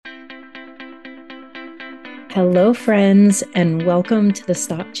Hello, friends, and welcome to the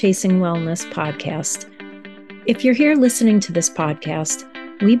Stop Chasing Wellness podcast. If you're here listening to this podcast,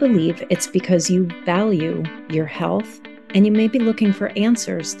 we believe it's because you value your health and you may be looking for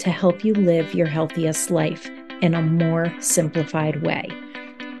answers to help you live your healthiest life in a more simplified way.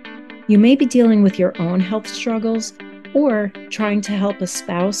 You may be dealing with your own health struggles or trying to help a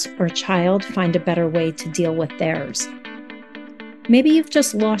spouse or child find a better way to deal with theirs. Maybe you've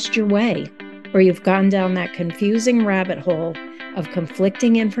just lost your way, or you've gone down that confusing rabbit hole of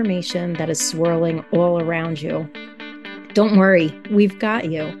conflicting information that is swirling all around you. Don't worry, we've got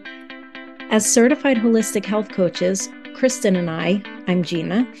you. As certified holistic health coaches, Kristen and I'm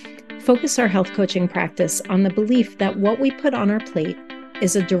Gina, focus our health coaching practice on the belief that what we put on our plate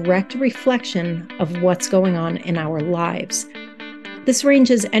is a direct reflection of what's going on in our lives. This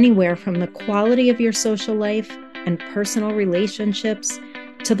ranges anywhere from the quality of your social life and personal relationships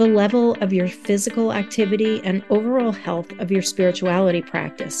to the level of your physical activity and overall health of your spirituality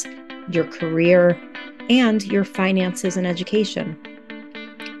practice, your career, and your finances and education.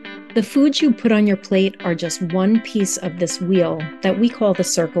 The foods you put on your plate are just one piece of this wheel that we call the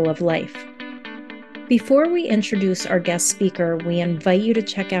circle of life. Before we introduce our guest speaker, we invite you to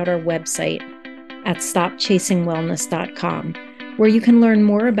check out our website at stopchasingwellness.com, where you can learn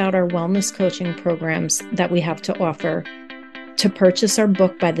more about our wellness coaching programs that we have to offer, to purchase our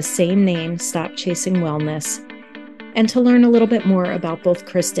book by the same name, Stop Chasing Wellness, and to learn a little bit more about both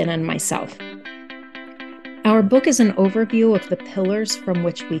Kristen and myself. Our book is an overview of the pillars from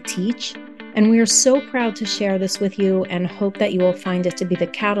which we teach, and we are so proud to share this with you and hope that you will find it to be the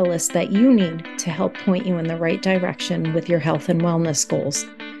catalyst that you need to help point you in the right direction with your health and wellness goals.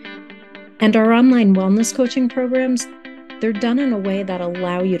 And our online wellness coaching programs, they're done in a way that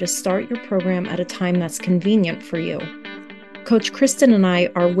allow you to start your program at a time that's convenient for you. Coach Kristen and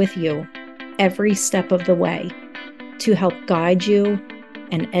I are with you every step of the way to help guide you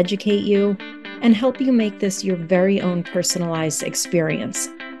and educate you and help you make this your very own personalized experience.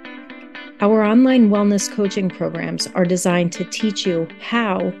 Our online wellness coaching programs are designed to teach you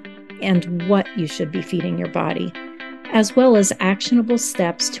how and what you should be feeding your body, as well as actionable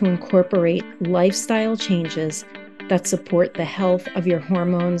steps to incorporate lifestyle changes that support the health of your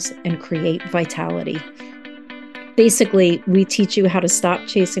hormones and create vitality. Basically, we teach you how to stop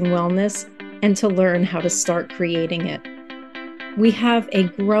chasing wellness and to learn how to start creating it. We have a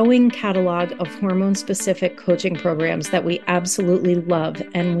growing catalog of hormone-specific coaching programs that we absolutely love,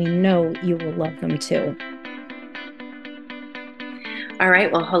 and we know you will love them too. All right.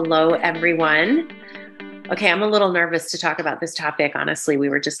 Well, hello, everyone. Okay, I'm a little nervous to talk about this topic. Honestly, we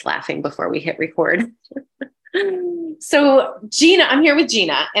were just laughing before we hit record. So Gina, I'm here with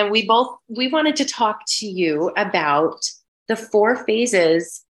Gina, and we wanted to talk to you about the 4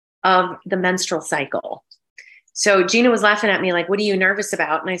 phases of the menstrual cycle. So Gina was laughing at me like, what are you nervous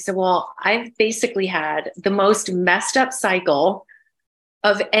about? And I said, well, I've basically had the most messed up cycle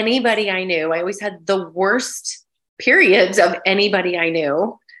of anybody I knew. I always had the worst periods of anybody I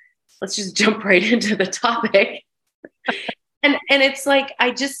knew. Let's just jump right into the topic. And it's like,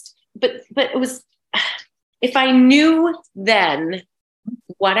 but it was, if I knew then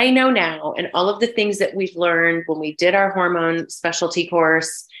what I know now and all of the things that we've learned when we did our hormone specialty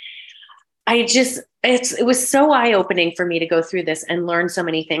course, it was so eye-opening for me to go through this and learn so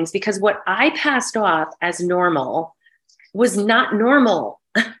many things, because what I passed off as normal was not normal.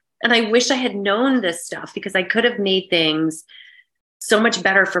 And I wish I had known this stuff, because I could have made things so much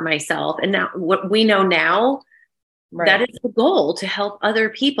better for myself. And now what we know now, right, that is the goal, to help other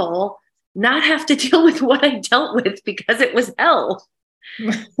people not have to deal with what I dealt with, because it was hell.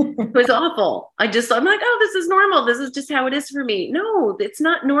 It was awful. I'm like, oh, this is normal. This is just how it is for me. No, it's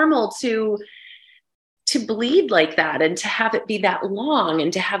not normal to bleed like that, and to have it be that long,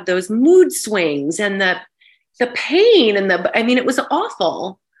 and to have those mood swings and the pain and it was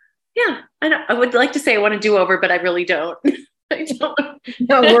awful. Yeah. I would like to say I want to do over, but I really don't. I don't.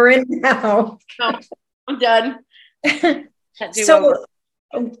 No, we're in now. No, I'm done. So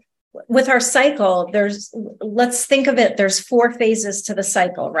with our cycle, let's think of it, there's 4 phases to the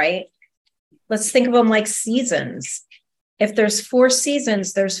cycle, right? Let's think of them like seasons. If there's 4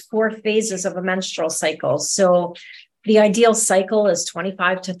 seasons, there's 4 phases of a menstrual cycle. So the ideal cycle is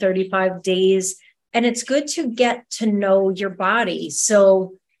 25 to 35 days. And it's good to get to know your body.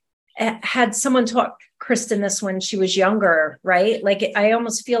 So had someone taught Kristen this when she was younger, right? Like, I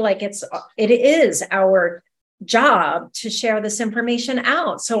almost feel like it is our job to share this information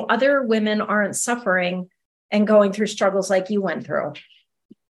out so other women aren't suffering and going through struggles like you went through.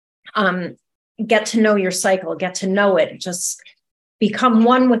 Get to know your cycle, get to know it. Just become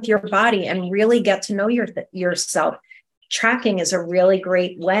one with your body and really get to know yourself. Tracking is a really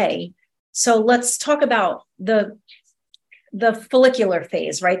great way. So let's talk about the follicular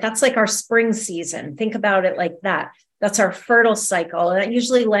phase, right? That's like our spring season. Think about it like that. That's our fertile cycle. And it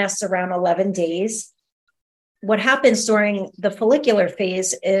usually lasts around 11 days. What happens during the follicular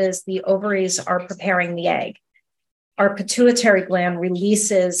phase is the ovaries are preparing the egg. Our pituitary gland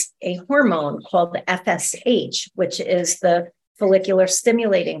releases a hormone called the FSH, which is the follicular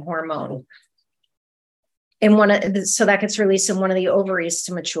stimulating hormone. So that gets released in one of the ovaries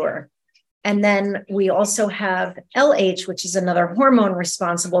to mature. And then we also have LH, which is another hormone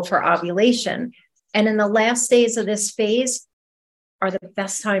responsible for ovulation. And in the last days of this phase are the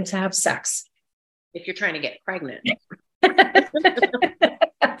best time to have sex. If you're trying to get pregnant.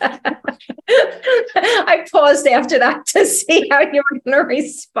 I paused after that to see how you were going to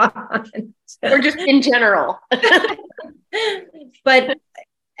respond. Or just in general. But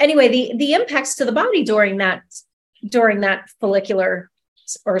anyway, the impacts to the body during that follicular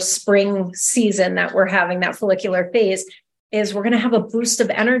or spring season that we're having, that follicular phase, is we're going to have a boost of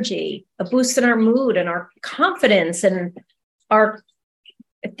energy, a boost in our mood and our confidence and our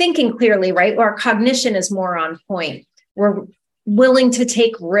thinking clearly, right? Our cognition is more on point. We're willing to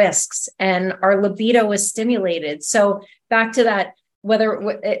take risks and our libido is stimulated. So back to that,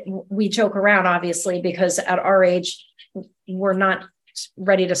 we joke around, obviously, because at our age, we're not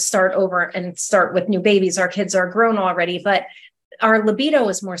ready to start over and start with new babies. Our kids are grown already, but our libido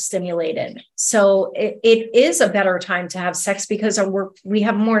is more stimulated. So it is a better time to have sex because we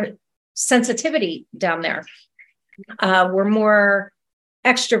have more sensitivity down there. We're more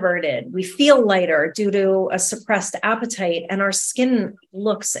extroverted. We feel lighter due to a suppressed appetite, and our skin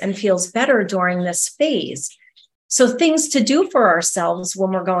looks and feels better during this phase. So things to do for ourselves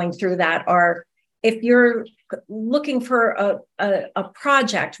when we're going through that are, if you're looking for a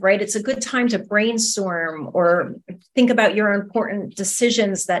project, right, it's a good time to brainstorm or think about your important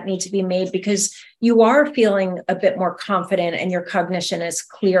decisions that need to be made because you are feeling a bit more confident and your cognition is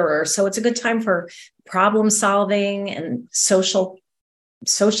clearer. So it's a good time for problem solving and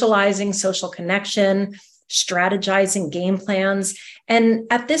socializing, social connection, strategizing game plans.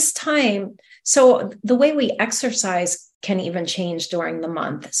 And at this time, so the way we exercise can even change during the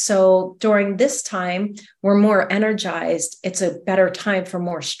month. So during this time, we're more energized. It's a better time for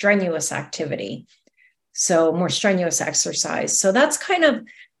more strenuous activity. So more strenuous exercise. So that's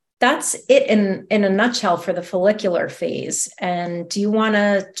it in a nutshell for the follicular phase. And do you want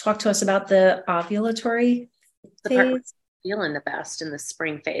to talk to us about the ovulatory phase? Feeling the best in the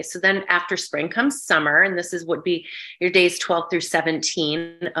spring phase. So then after spring comes summer, and this would be your days 12 through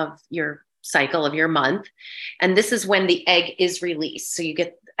 17 of your cycle of your month. And this is when the egg is released. So you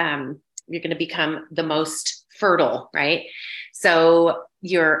get, you're going to become the most fertile, right? So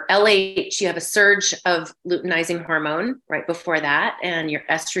your LH, you have a surge of luteinizing hormone right before that. And your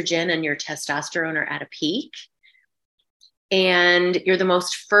estrogen and your testosterone are at a peak. And you're the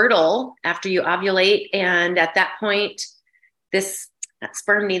most fertile after you ovulate. And at that point, that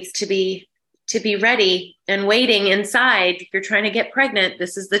sperm needs to be ready and waiting inside. If you're trying to get pregnant,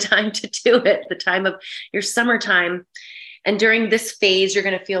 this is the time to do it, the time of your summertime. And during this phase, you're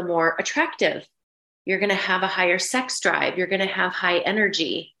going to feel more attractive. You're going to have a higher sex drive. You're going to have high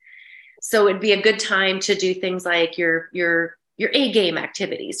energy. So it'd be a good time to do things like your A game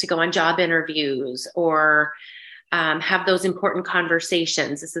activities, to go on job interviews or have those important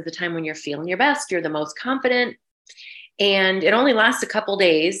conversations. This is the time when you're feeling your best. You're the most confident. And it only lasts a couple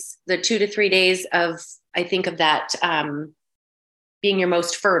days, the 2 to 3 days of that being your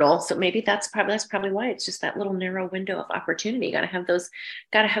most fertile. So maybe that's probably why it's just that little narrow window of opportunity. You got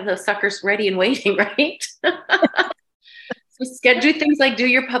to have those suckers ready and waiting, right? So do things like do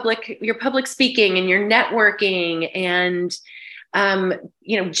your public speaking and your networking and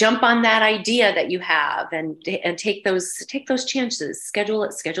jump on that idea that you have and take those chances,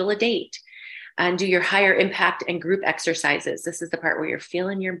 schedule a date. And do your higher impact and group exercises. This is the part where you're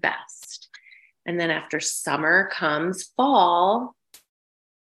feeling your best. And then after summer comes fall.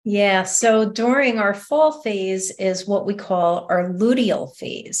 Yeah. So during our fall phase is what we call our luteal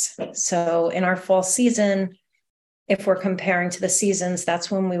phase. So in our fall season, if we're comparing to the seasons, that's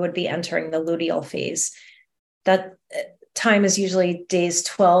when we would be entering the luteal phase. That time is usually days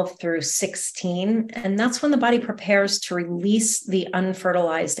 12 through 16. And that's when the body prepares to release the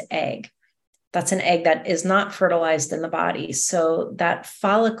unfertilized egg. That's an egg that is not fertilized in the body. So that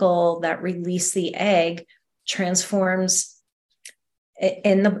follicle that released the egg transforms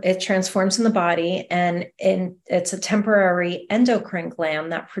in the body, and it's a temporary endocrine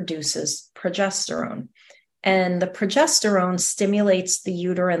gland that produces progesterone. And the progesterone stimulates the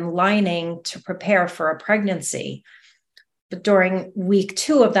uterine lining to prepare for a pregnancy. But during week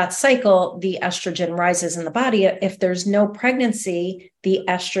 2 of that cycle, the estrogen rises in the body. If there's no pregnancy, the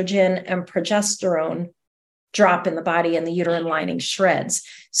estrogen and progesterone drop in the body and the uterine lining shreds.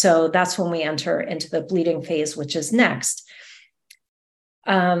 So that's when we enter into the bleeding phase, which is next.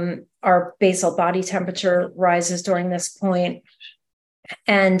 Our basal body temperature rises during this point.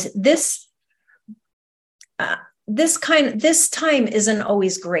 And this time isn't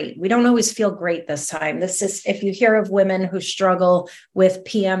always great. We don't always feel great this time. This is, if you hear of women who struggle with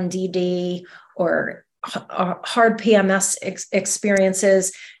PMDD or hard PMS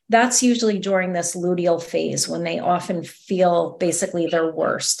experiences, that's usually during this luteal phase when they often feel basically their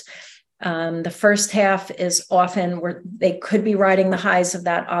worst. The first half is often where they could be riding the highs of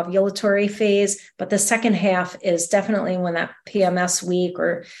that ovulatory phase, but the second half is definitely when that PMS week,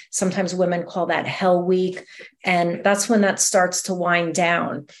 or sometimes women call that hell week, and that's when that starts to wind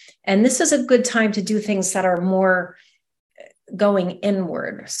down. And this is a good time to do things that are more going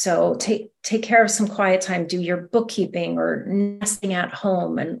inward. So take care of some quiet time, do your bookkeeping or nesting at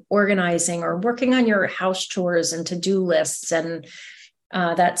home and organizing or working on your house chores and to-do lists. And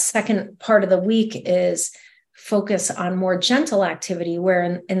that second part of the week is focus on more gentle activity,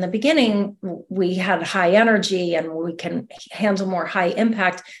 where in the beginning we had high energy and we can handle more high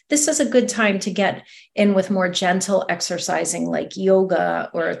impact. This is a good time to get in with more gentle exercising like yoga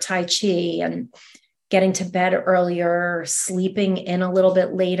or Tai Chi, and getting to bed earlier, sleeping in a little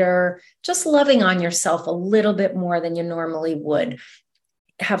bit later, just loving on yourself a little bit more than you normally would.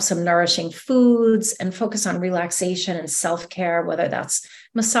 Have some nourishing foods and focus on relaxation and self-care, whether that's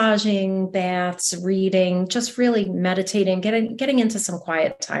massaging, baths, reading, just really meditating, getting into some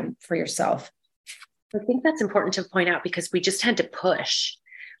quiet time for yourself. I think that's important to point out, because we just tend to push.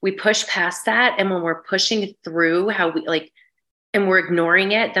 We push past that. And when we're pushing through how we and we're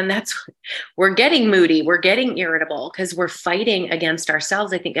ignoring it, then we're getting moody, we're getting irritable, because we're fighting against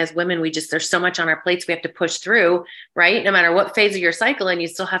ourselves. I think as women, there's so much on our plates we have to push through, right? No matter what phase of your cycle, and you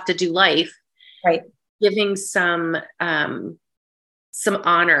still have to do life. Right. Giving some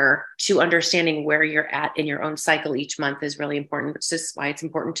honor to understanding where you're at in your own cycle each month is really important. It's just why it's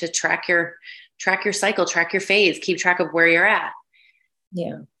important to track your cycle, track your phase, keep track of where you're at.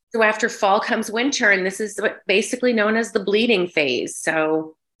 Yeah. So after fall comes winter, and this is basically known as the bleeding phase.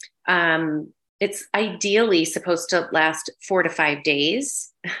 So it's ideally supposed to last 4 to 5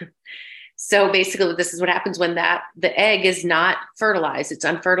 days. So basically this is what happens when the egg is not fertilized. It's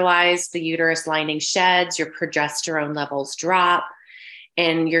unfertilized. The uterus lining sheds, your progesterone levels drop,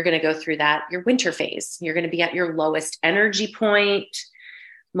 and you're going to go through your winter phase. You're going to be at your lowest energy point.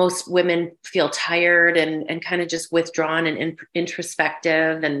 Most women feel tired and kind of just withdrawn and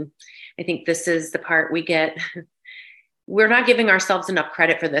introspective. And I think this is the part we're not giving ourselves enough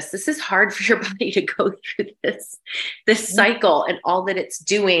credit for this. This is hard for your body to go through this cycle and all that it's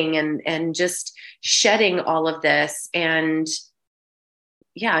doing, and just shedding all of this. And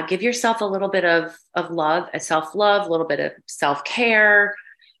yeah, give yourself a little bit of love, a self-love, a little bit of self-care,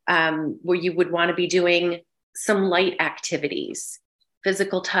 where you would want to be doing some light activities.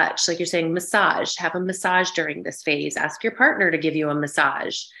 Physical touch, like you're saying, massage, have a massage during this phase, ask your partner to give you a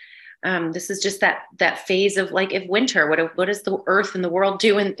massage. This is just that phase of if winter, what does the earth and the world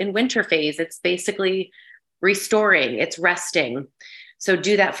do in winter phase? It's basically restoring, it's resting. So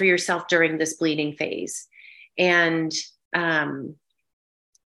do that for yourself during this bleeding phase. And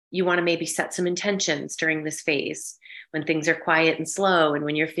you want to maybe set some intentions during this phase when things are quiet and slow, and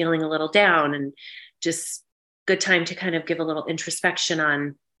when you're feeling a little down, and just good time to kind of give a little introspection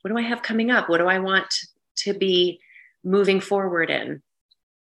on, what do I have coming up? What do I want to be moving forward in?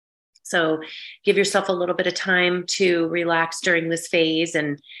 So give yourself a little bit of time to relax during this phase.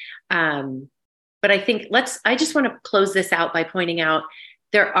 And, but I think I just want to close this out by pointing out,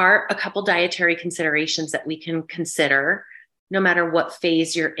 there are a couple dietary considerations that we can consider no matter what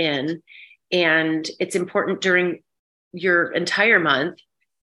phase you're in. And it's important during your entire month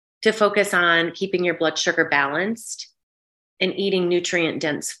to focus on keeping your blood sugar balanced and eating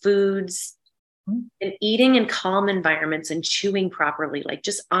nutrient-dense foods and eating in calm environments and chewing properly,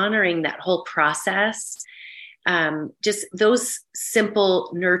 just honoring that whole process. Just those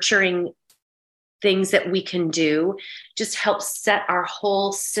simple nurturing things that we can do just help set our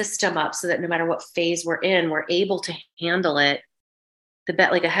whole system up so that no matter what phase we're in, we're able to handle it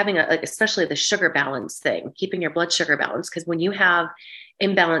having especially the sugar balance thing, keeping your blood sugar balance. Because when you have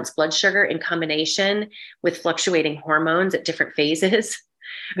imbalanced blood sugar in combination with fluctuating hormones at different phases,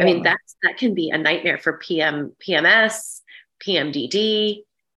 I mean, that can be a nightmare for PMS, PMDD.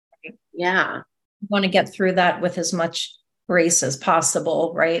 Yeah. want to get through that with as much grace as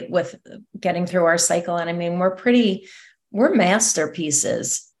possible, right? With getting through our cycle. And I mean, we're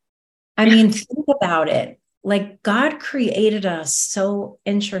masterpieces. I mean, think about it. Like God created us so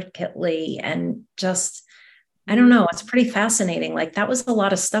intricately and just, I don't know, it's pretty fascinating. Like that was a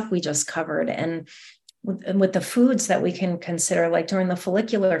lot of stuff we just covered. And with the foods that we can consider, like during the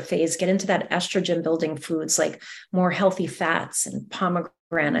follicular phase, get into that estrogen building foods, like more healthy fats and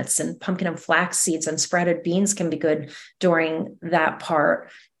pomegranates and pumpkin and flax seeds and sprouted beans can be good during that part.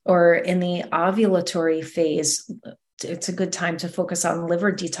 Or in the ovulatory phase, it's a good time to focus on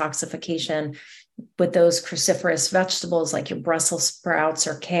liver detoxification with those cruciferous vegetables like your Brussels sprouts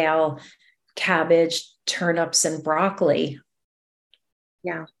or kale, cabbage, turnips, and broccoli.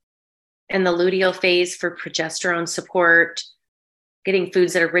 Yeah. And the luteal phase for progesterone support, getting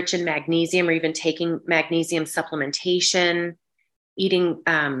foods that are rich in magnesium or even taking magnesium supplementation, eating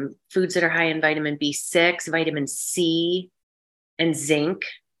foods that are high in vitamin B6, vitamin C, and zinc.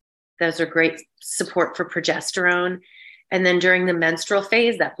 Those are great support for progesterone. And then during the menstrual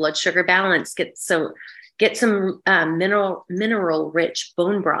phase, that blood sugar balance, get some mineral rich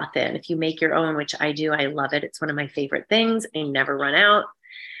bone broth in. If you make your own, which I do, I love it. It's one of my favorite things. I never run out.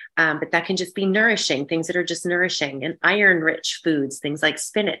 But that can just be nourishing, things that are just nourishing, and iron rich foods, things like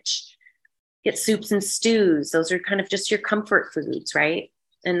spinach. Get soups and stews. Those are kind of just your comfort foods, right?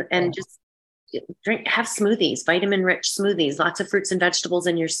 And just have smoothies, vitamin rich smoothies. Lots of fruits and vegetables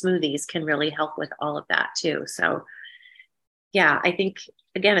in your smoothies can really help with all of that too. So yeah, I think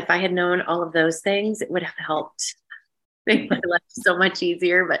again, if I had known all of those things, it would have helped make my life so much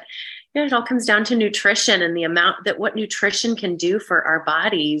easier. But yeah, it all comes down to nutrition and the amount that what nutrition can do for our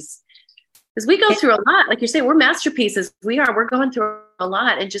bodies. Because we go through a lot, like you say, we're masterpieces. We're going through a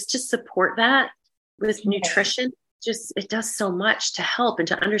lot, and just to support that with nutrition, just it does so much to help and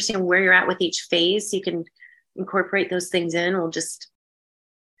to understand where you're at with each phase. So you can incorporate those things in. We'll just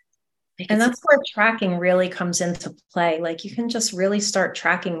and that's where tracking really comes into play. Like you can just really start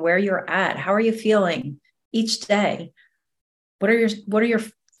tracking where you're at. How are you feeling each day? What are your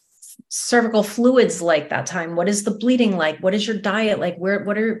cervical fluids like that time? What is the bleeding like? What is your diet like?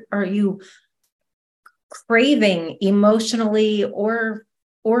 What are you craving emotionally or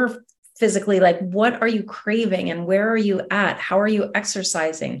physically? Like what are you craving and where are you at? How are you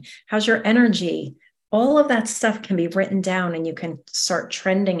exercising? How's your energy? All of that stuff can be written down and you can start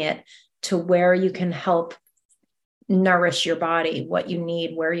trending it to where you can help nourish your body, what you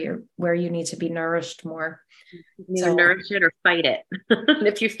need, where you need to be nourished more. Either nourish it or fight it. And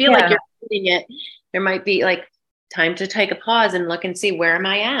if you feel like you're fighting it, there might be like time to take a pause and look and see, where am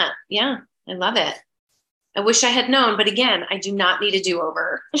I at? Yeah, I love it. I wish I had known, but again, I do not need a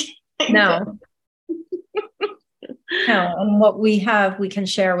do-over. No. No, and what we have, we can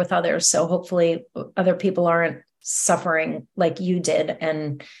share with others. So hopefully other people aren't suffering like you did,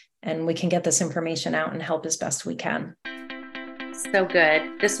 and we can get this information out and help as best we can. So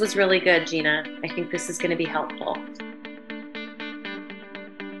good. This was really good, Gina. I think this is going to be helpful.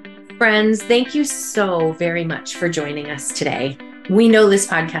 Friends, thank you so very much for joining us today. We know this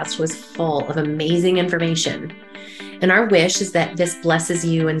podcast was full of amazing information, and our wish is that this blesses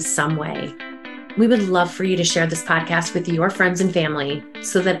you in some way. We would love for you to share this podcast with your friends and family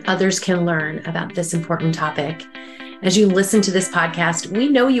so that others can learn about this important topic. As you listen to this podcast, we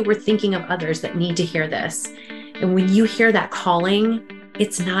know you were thinking of others that need to hear this. And when you hear that calling,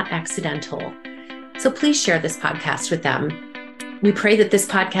 it's not accidental. So please share this podcast with them. We pray that this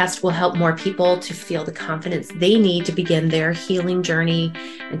podcast will help more people to feel the confidence they need to begin their healing journey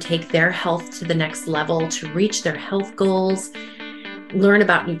and take their health to the next level, to reach their health goals, learn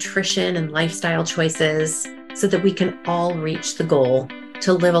about nutrition and lifestyle choices, so that we can all reach the goal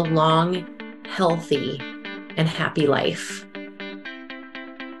to live a long, healthy, and happy life.